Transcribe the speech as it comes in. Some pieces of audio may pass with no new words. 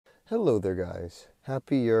Hello there, guys.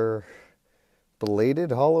 Happy belated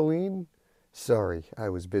Halloween? Sorry, I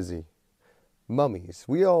was busy. Mummies.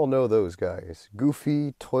 We all know those guys.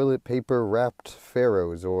 Goofy, toilet paper wrapped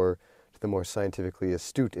pharaohs, or, to the more scientifically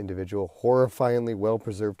astute individual, horrifyingly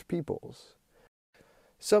well-preserved peoples.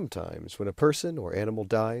 Sometimes, when a person or animal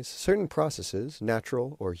dies, certain processes,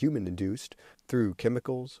 natural or human-induced, through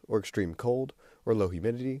chemicals, or extreme cold, or low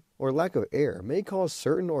humidity, or lack of air, may cause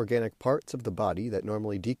certain organic parts of the body that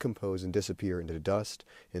normally decompose and disappear into dust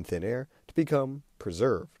and thin air to become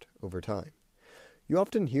preserved over time. You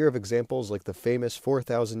often hear of examples like the famous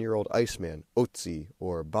 4,000-year-old Iceman, Otzi,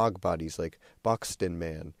 or bog bodies like Boxten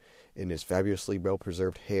Man in his fabulously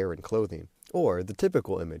well-preserved hair and clothing, or the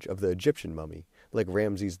typical image of the Egyptian mummy, like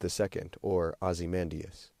Ramses II or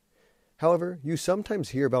Ozymandias. However, you sometimes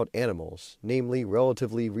hear about animals, namely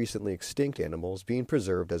relatively recently extinct animals, being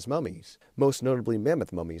preserved as mummies, most notably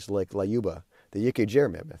mammoth mummies like Lyuba, the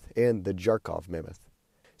Yikajer mammoth, and the Jarkov mammoth.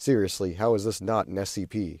 Seriously, how is this not an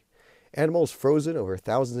SCP? Animals frozen over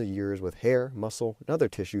thousands of years with hair, muscle, and other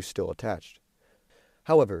tissues still attached.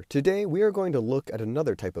 However, today we are going to look at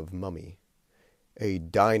another type of mummy. A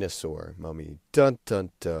dinosaur mummy. Dun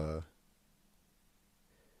dun dun.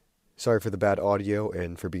 Sorry for the bad audio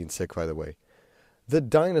and for being sick, by the way. The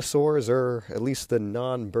dinosaurs, or at least the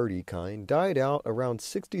non-birdie kind, died out around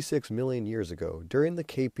 66 million years ago during the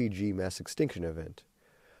KPG mass extinction event.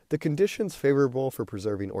 The conditions favorable for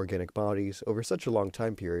preserving organic bodies over such a long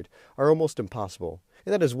time period are almost impossible,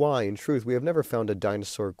 and that is why, in truth, we have never found a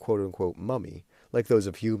dinosaur quote-unquote mummy, like those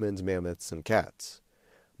of humans, mammoths, and cats.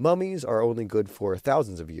 Mummies are only good for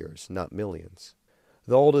thousands of years, not millions.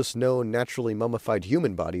 The oldest known naturally mummified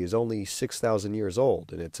human body is only 6,000 years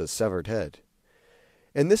old, and it's a severed head.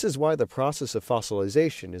 And this is why the process of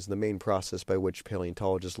fossilization is the main process by which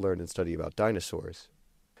paleontologists learn and study about dinosaurs.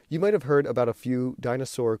 You might have heard about a few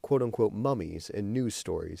dinosaur quote-unquote mummies in news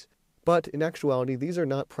stories, but in actuality these are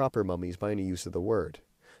not proper mummies by any use of the word.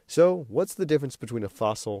 So, what's the difference between a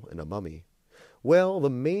fossil and a mummy? Well, the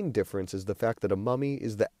main difference is the fact that a mummy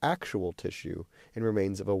is the actual tissue and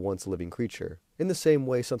remains of a once-living creature, in the same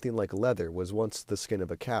way something like leather was once the skin of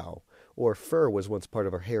a cow, or fur was once part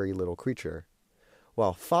of a hairy little creature.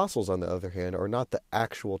 While fossils, on the other hand, are not the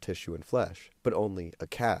actual tissue and flesh, but only a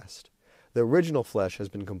cast. The original flesh has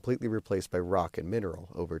been completely replaced by rock and mineral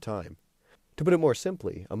over time. To put it more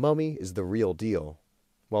simply, a mummy is the real deal,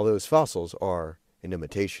 while those fossils are an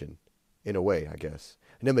imitation. In a way, I guess.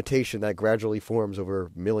 An imitation that gradually forms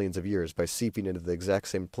over millions of years by seeping into the exact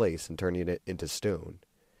same place and turning it into stone.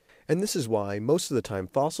 And this is why, most of the time,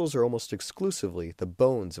 fossils are almost exclusively the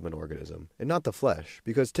bones of an organism, and not the flesh,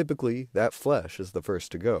 because typically that flesh is the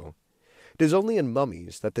first to go. It is only in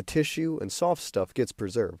mummies that the tissue and soft stuff gets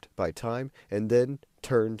preserved by time and then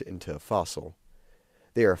turned into a fossil.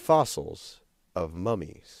 They are fossils of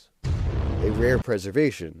mummies. A rare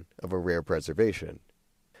preservation of a rare preservation.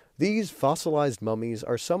 These fossilized mummies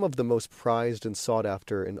are some of the most prized and sought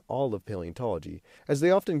after in all of paleontology, as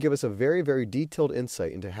they often give us a very, very detailed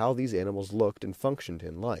insight into how these animals looked and functioned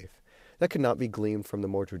in life, that could not be gleaned from the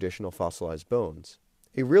more traditional fossilized bones.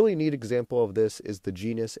 A really neat example of this is the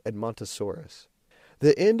genus Edmontosaurus.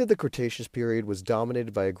 The end of the Cretaceous period was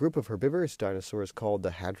dominated by a group of herbivorous dinosaurs called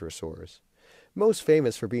the hadrosaurs, most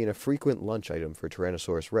famous for being a frequent lunch item for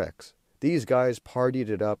Tyrannosaurus rex. These guys partied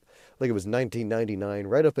it up like it was 1999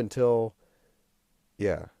 right up until,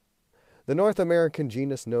 The North American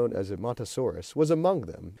genus known as Edmontosaurus was among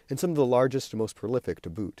them, and some of the largest and most prolific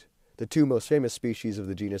to boot. The two most famous species of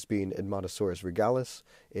the genus being Edmontosaurus regalis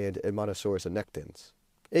and Edmontosaurus annectens,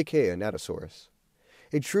 aka Anatosaurus.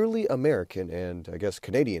 A truly American and, I guess,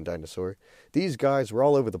 Canadian dinosaur, these guys were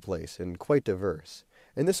all over the place and quite diverse.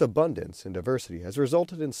 And this abundance and diversity has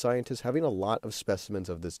resulted in scientists having a lot of specimens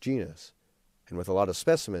of this genus. And with a lot of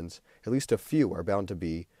specimens, at least a few are bound to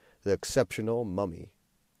be the exceptional mummy.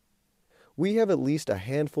 We have at least a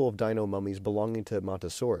handful of dino mummies belonging to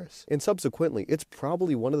Edmontosaurus, and subsequently it's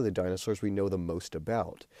probably one of the dinosaurs we know the most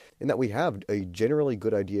about, in that we have a generally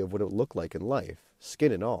good idea of what it looked like in life,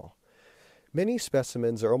 skin and all. Many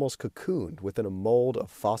specimens are almost cocooned within a mold of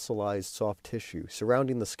fossilized soft tissue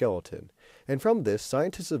surrounding the skeleton, and from this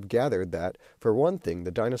scientists have gathered that, for one thing,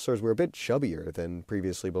 the dinosaurs were a bit chubbier than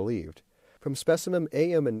previously believed. From specimen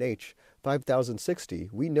AMNH 5060,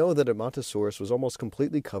 we know that Edmontosaurus was almost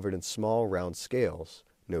completely covered in small round scales,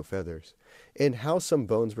 no feathers, and how some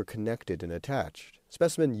bones were connected and attached.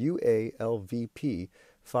 Specimen UALVP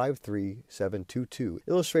 53722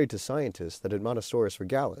 illustrated to scientists that Edmontosaurus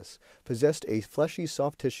regalis possessed a fleshy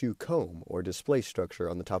soft tissue comb or display structure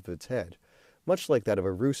on the top of its head, much like that of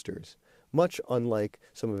a rooster's, much unlike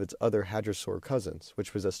some of its other hadrosaur cousins,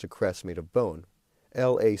 which possessed a crest made of bone.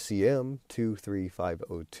 LACM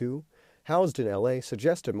 23502, housed in LA,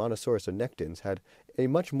 suggested Montosaurus annectens had a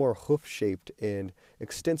much more hoof-shaped and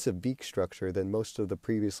extensive beak structure than most of the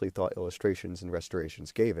previously thought illustrations and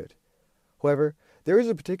restorations gave it. However, there is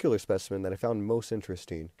a particular specimen that I found most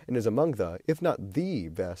interesting, and is among the, if not the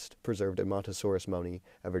best, preserved Edmontosaurus mummy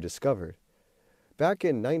ever discovered. Back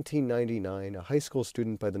in 1999, a high school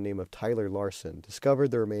student by the name of Tyler Larson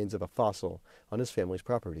discovered the remains of a fossil on his family's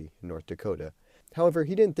property in North Dakota. However,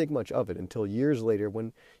 he didn't think much of it until years later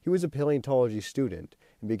when he was a paleontology student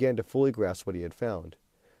and began to fully grasp what he had found.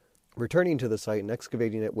 Returning to the site and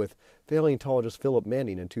excavating it with paleontologist Philip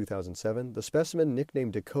Manning in 2007, the specimen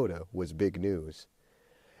nicknamed Dakota was big news.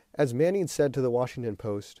 As Manning said to the Washington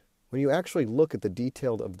Post, "When you actually look at the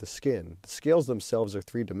detail of the skin, the scales themselves are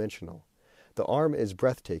three-dimensional. The arm is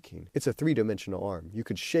breathtaking. It's a three-dimensional arm. You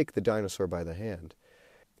could shake the dinosaur by the hand.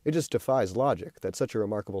 It just defies logic that such a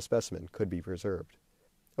remarkable specimen could be preserved."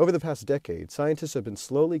 Over the past decade, scientists have been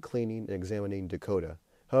slowly cleaning and examining Dakota.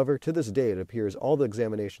 However, to this day it appears all the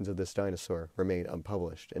examinations of this dinosaur remain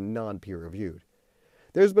unpublished and non-peer-reviewed.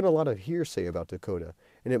 There's been a lot of hearsay about Dakota,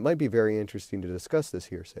 and it might be very interesting to discuss this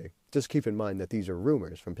hearsay. Just keep in mind that these are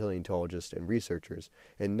rumors from paleontologists and researchers,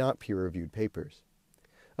 and not peer-reviewed papers.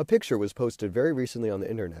 A picture was posted very recently on the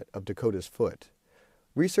internet of Dakota's foot.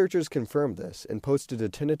 Researchers confirmed this and posted a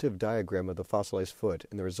tentative diagram of the fossilized foot,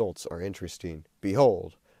 and the results are interesting.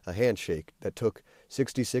 Behold, a handshake that took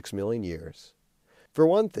 66 million years. For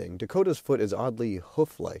one thing, Dakota's foot is oddly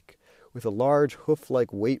hoof-like, with a large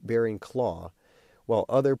hoof-like weight-bearing claw, while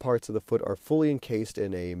other parts of the foot are fully encased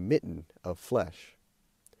in a mitten of flesh.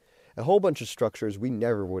 A whole bunch of structures we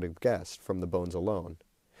never would have guessed from the bones alone.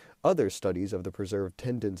 Other studies of the preserved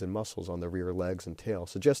tendons and muscles on the rear legs and tail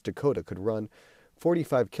suggest Dakota could run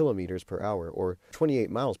 45 kilometers per hour, or 28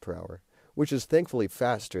 miles per hour, which is thankfully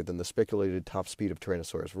faster than the speculated top speed of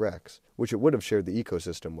Tyrannosaurus rex, which it would have shared the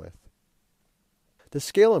ecosystem with. The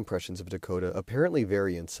scale impressions of Dakota apparently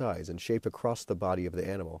vary in size and shape across the body of the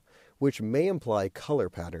animal, which may imply color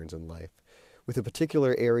patterns in life, with a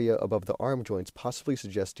particular area above the arm joints possibly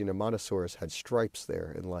suggesting a Montosaurus had stripes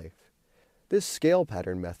there in life. This scale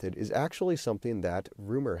pattern method is actually something that,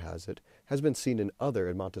 rumor has it, has been seen in other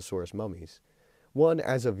Edmontosaurus mummies. One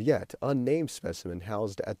as of yet unnamed specimen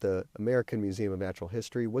housed at the American Museum of Natural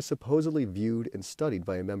History was supposedly viewed and studied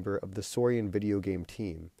by a member of the Saurian video game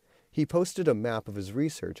team. He posted a map of his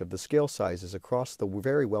research of the scale sizes across the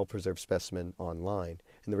very well-preserved specimen online,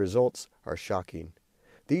 and the results are shocking.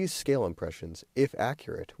 These scale impressions, if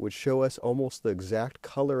accurate, would show us almost the exact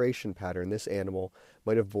coloration pattern this animal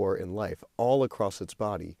might have bore in life all across its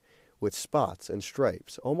body, with spots and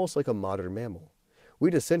stripes, almost like a modern mammal.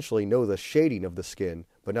 We'd essentially know the shading of the skin,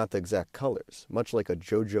 but not the exact colors, much like a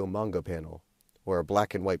JoJo manga panel, or a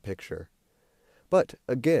black and white picture. But,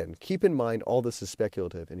 again, keep in mind all this is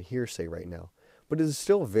speculative and hearsay right now, but it is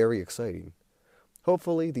still very exciting.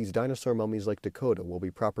 Hopefully, these dinosaur mummies like Dakota will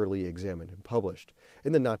be properly examined and published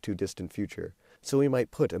in the not-too-distant future, so we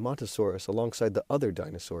might put Edmontosaurus alongside the other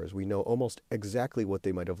dinosaurs we know almost exactly what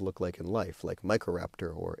they might have looked like in life, like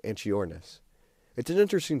Microraptor or Anchiornis. It's an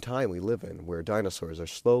interesting time we live in, where dinosaurs are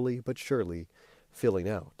slowly but surely filling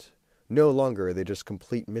out. No longer are they just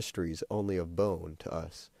complete mysteries only of bone to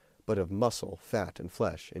us, but of muscle, fat, and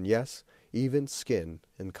flesh, and yes, even skin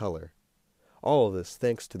and color. All of this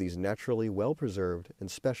thanks to these naturally well-preserved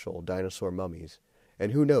and special dinosaur mummies,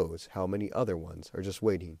 and who knows how many other ones are just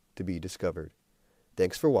waiting to be discovered.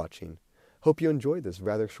 Thanks for watching. Hope you enjoyed this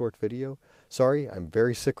rather short video. Sorry, I'm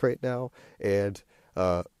very sick right now, and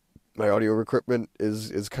my audio equipment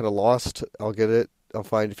is kind of lost. I'll get it. I'll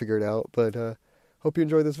figure it out. But hope you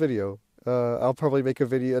enjoyed this video. I'll probably make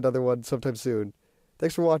another one sometime soon.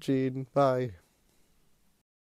 Thanks for watching. Bye.